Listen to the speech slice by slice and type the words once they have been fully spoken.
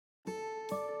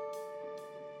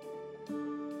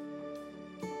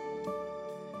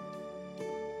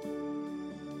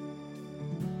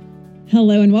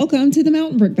Hello and welcome to the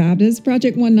Mountain Brook Baptist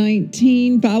Project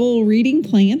 119 Bible Reading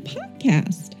Plan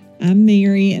podcast. I'm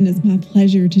Mary and it's my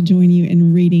pleasure to join you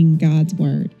in reading God's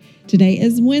Word. Today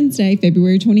is Wednesday,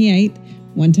 February 28th,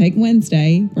 One Take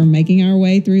Wednesday. We're making our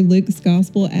way through Luke's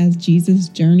Gospel as Jesus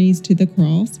journeys to the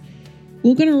cross.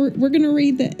 We're gonna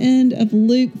read the end of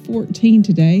Luke 14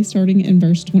 today, starting in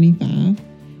verse 25,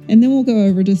 and then we'll go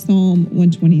over to Psalm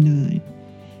 129.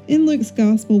 In Luke's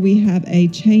Gospel, we have a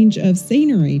change of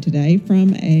scenery today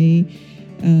from a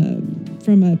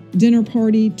dinner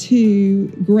party to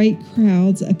great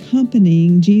crowds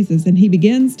accompanying Jesus. And he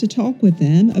begins to talk with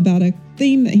them about a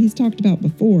theme that he's talked about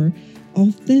before,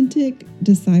 authentic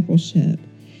discipleship.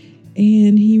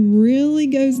 And he really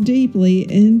goes deeply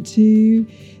into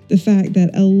the fact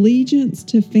that allegiance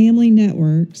to family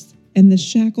networks and the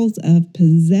shackles of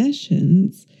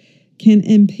possessions can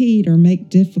impede or make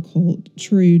difficult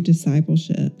true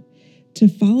discipleship. To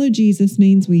follow Jesus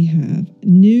means we have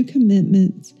new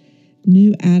commitments,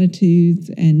 new attitudes,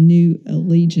 and new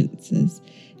allegiances.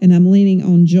 And I'm leaning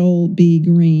on Joel B.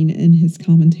 Green in his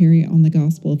commentary on the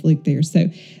Gospel of Luke there.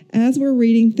 So as we're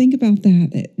reading, think about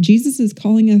that Jesus is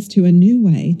calling us to a new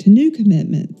way, to new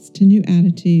commitments, to new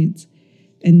attitudes,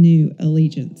 and new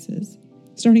allegiances.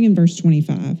 Starting in verse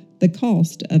 25, the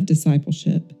cost of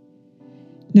discipleship.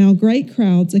 Now great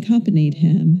crowds accompanied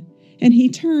him, and he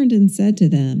turned and said to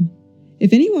them,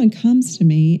 "If anyone comes to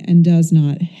me and does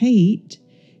not hate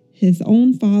his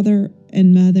own father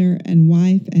and mother and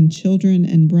wife and children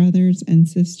and brothers and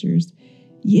sisters,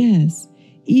 yes,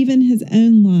 even his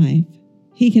own life,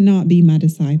 he cannot be my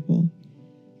disciple.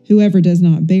 Whoever does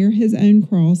not bear his own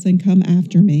cross and come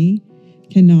after me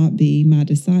cannot be my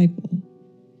disciple.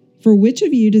 For which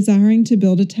of you desiring to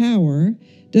build a tower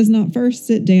does not first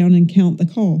sit down and count the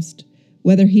cost,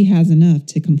 whether he has enough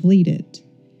to complete it?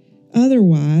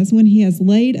 Otherwise, when he has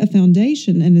laid a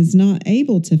foundation and is not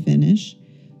able to finish,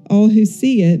 all who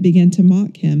see it begin to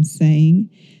mock him, saying,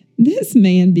 'This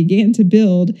man began to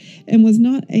build and was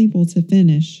not able to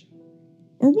finish.'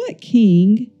 Or what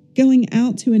king, going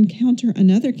out to encounter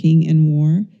another king in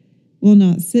war, will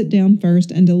not sit down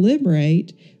first and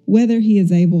deliberate whether he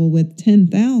is able with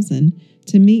 10,000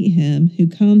 to meet him who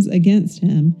comes against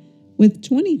him with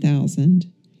 20,000?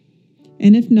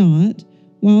 And if not,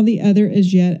 while the other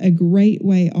is yet a great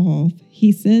way off,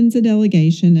 he sends a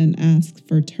delegation and asks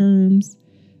for terms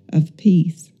of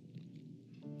peace.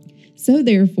 So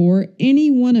therefore, any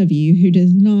one of you who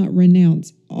does not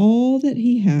renounce all that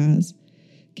he has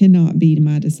cannot be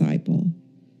my disciple.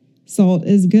 Salt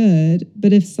is good,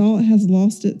 but if salt has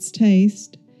lost its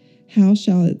taste, how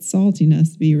shall its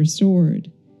saltiness be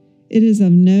restored? It is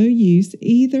of no use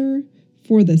either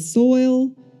for the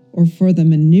soil or for the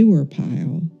manure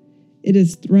pile. It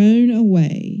is thrown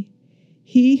away.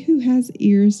 He who has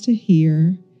ears to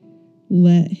hear,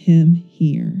 let him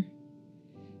hear."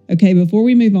 Okay, before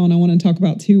we move on, I want to talk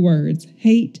about two words,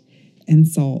 hate and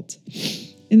salt.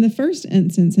 In the first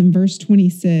instance, in verse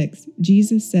 26,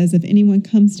 Jesus says, "If anyone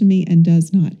comes to me and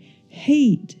does not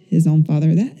hate his own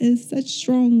father," that is such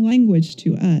strong language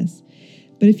to us.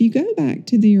 But if you go back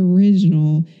to the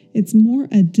original, it's more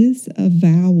a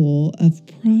disavowal of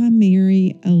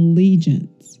primary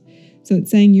allegiance. So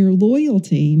it's saying your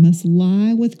loyalty must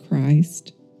lie with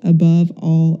Christ above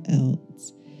all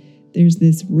else. There's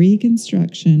this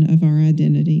reconstruction of our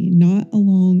identity, not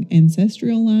along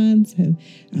ancestral lines. So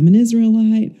I'm an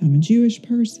Israelite, I'm a Jewish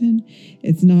person.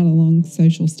 It's not along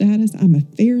social status. I'm a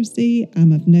Pharisee,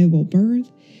 I'm of noble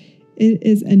birth. It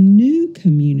is a new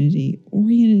community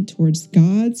oriented towards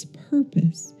God's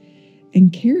purpose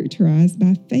and characterized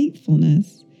by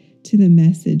faithfulness to the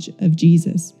message of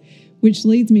Jesus, which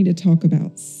leads me to talk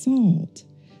about salt.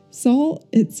 Salt,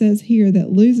 it says here,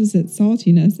 that loses its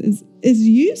saltiness is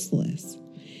useless.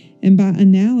 And by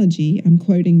analogy, I'm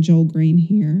quoting Joel Green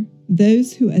here,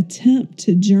 those who attempt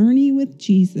to journey with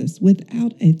Jesus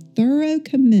without a thorough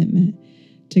commitment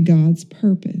to God's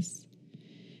purpose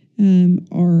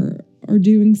are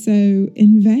doing so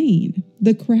in vain.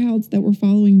 The crowds that were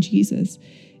following Jesus,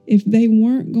 if they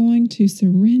weren't going to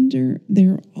surrender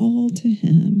their all to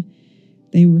him,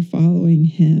 they were following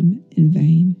him in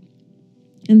vain.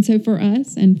 And so for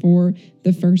us and for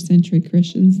the first century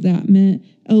Christians, that meant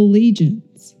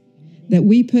allegiance, that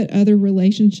we put other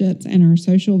relationships and our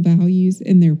social values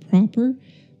in their proper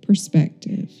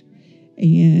perspective.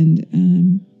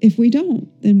 And if we don't,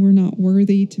 then we're not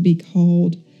worthy to be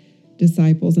called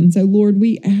disciples. And so, Lord,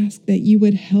 we ask that you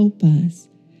would help us.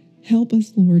 Help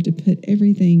us, Lord, to put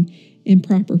everything in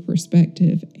proper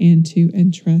perspective and to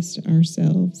entrust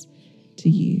ourselves to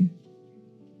you.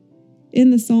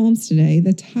 In the Psalms today,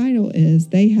 the title is,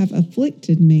 "They have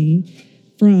afflicted me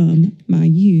from my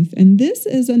youth. And this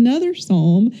is another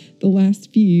psalm. The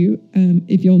last few,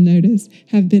 if you'll notice,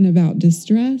 have been about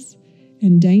distress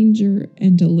and danger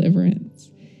and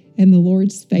deliverance and the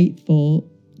Lord's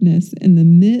faithfulness in the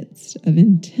midst of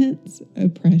intense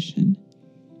oppression.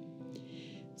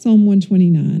 Psalm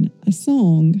 129, a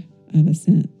song of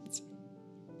ascents.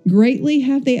 Greatly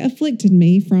have they afflicted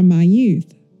me from my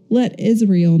youth. Let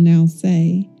Israel now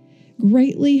say,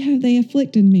 greatly have they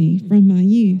afflicted me from my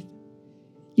youth.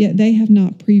 Yet they have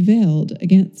not prevailed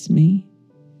against me.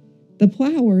 The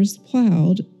plowers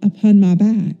plowed upon my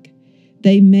back.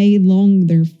 They made long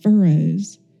their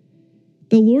furrows.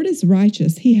 The Lord is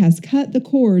righteous. He has cut the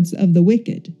cords of the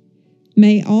wicked.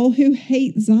 May all who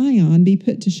hate Zion be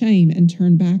put to shame and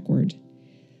turn backward.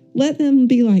 Let them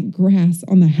be like grass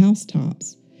on the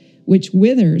housetops, which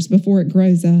withers before it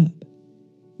grows up,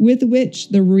 with which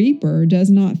the reaper does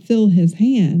not fill his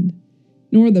hand,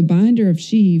 nor the binder of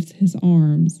sheaves his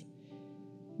arms.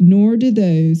 Nor do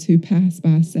those who pass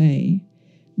by say,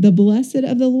 the blessed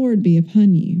of the Lord be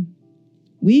upon you.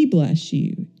 We bless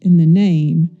you in the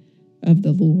name of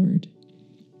the Lord.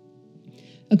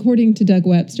 According to Doug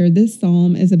Webster, this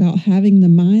psalm is about having the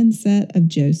mindset of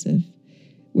Joseph,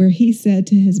 where he said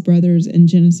to his brothers in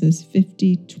Genesis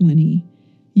 50:20,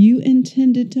 you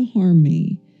intended to harm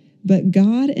me, but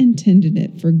God intended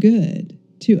it for good,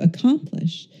 to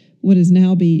accomplish what is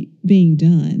now being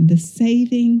done, the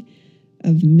saving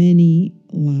of many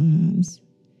lives.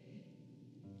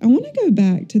 I want to go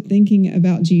back to thinking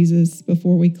about Jesus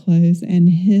before we close and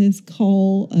his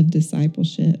call of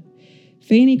discipleship.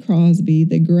 Fanny Crosby,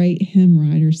 the great hymn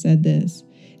writer, said this,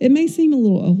 it may seem a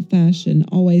little old-fashioned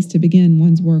always to begin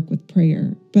one's work with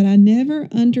prayer, but I never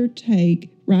undertake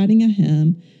writing a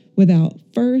hymn without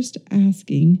first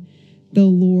asking the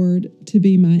Lord to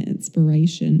be my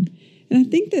inspiration. And I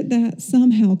think that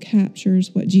somehow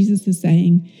captures what Jesus is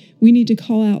saying. We need to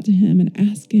call out to him and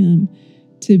ask him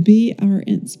to be our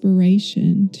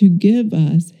inspiration, to give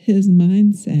us his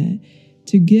mindset,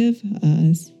 to give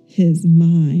us his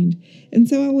mind. And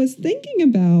so I was thinking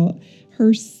about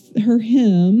her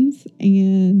hymns,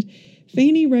 and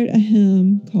Fanny wrote a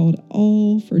hymn called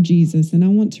All for Jesus, and I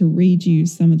want to read you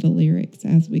some of the lyrics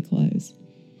as we close.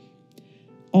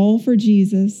 All for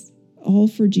Jesus, all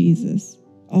for Jesus,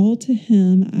 all to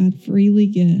him I'd freely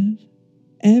give,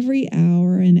 every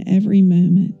hour and every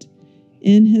moment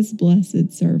in his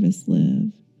blessed service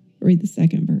live. Read the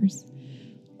second verse.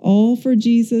 All for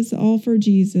Jesus,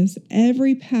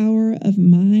 every power of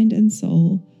mind and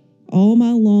soul, all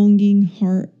my longing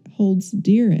heart holds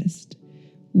dearest.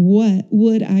 What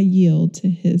would I yield to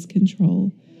his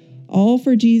control? All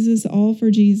for Jesus,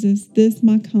 this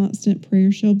my constant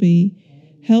prayer shall be.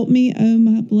 Help me, O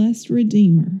my blessed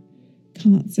Redeemer,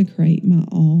 consecrate my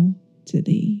all to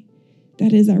thee.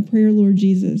 That is our prayer, Lord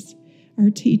Jesus, our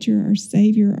teacher, our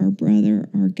Savior, our brother,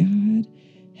 our God.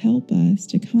 Help us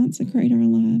to consecrate our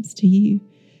lives to you.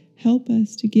 Help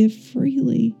us to give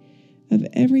freely of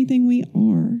everything we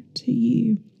are to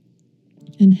you.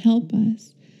 And help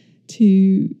us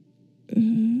to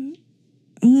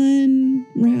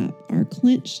unwrap our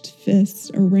clenched fists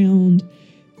around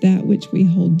that which we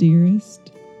hold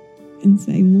dearest and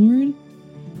say, Lord,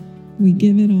 we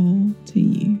give it all to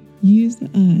you. Use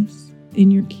us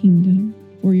in your kingdom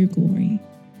for your glory.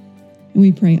 And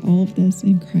we pray all of this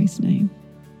in Christ's name.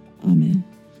 Amen.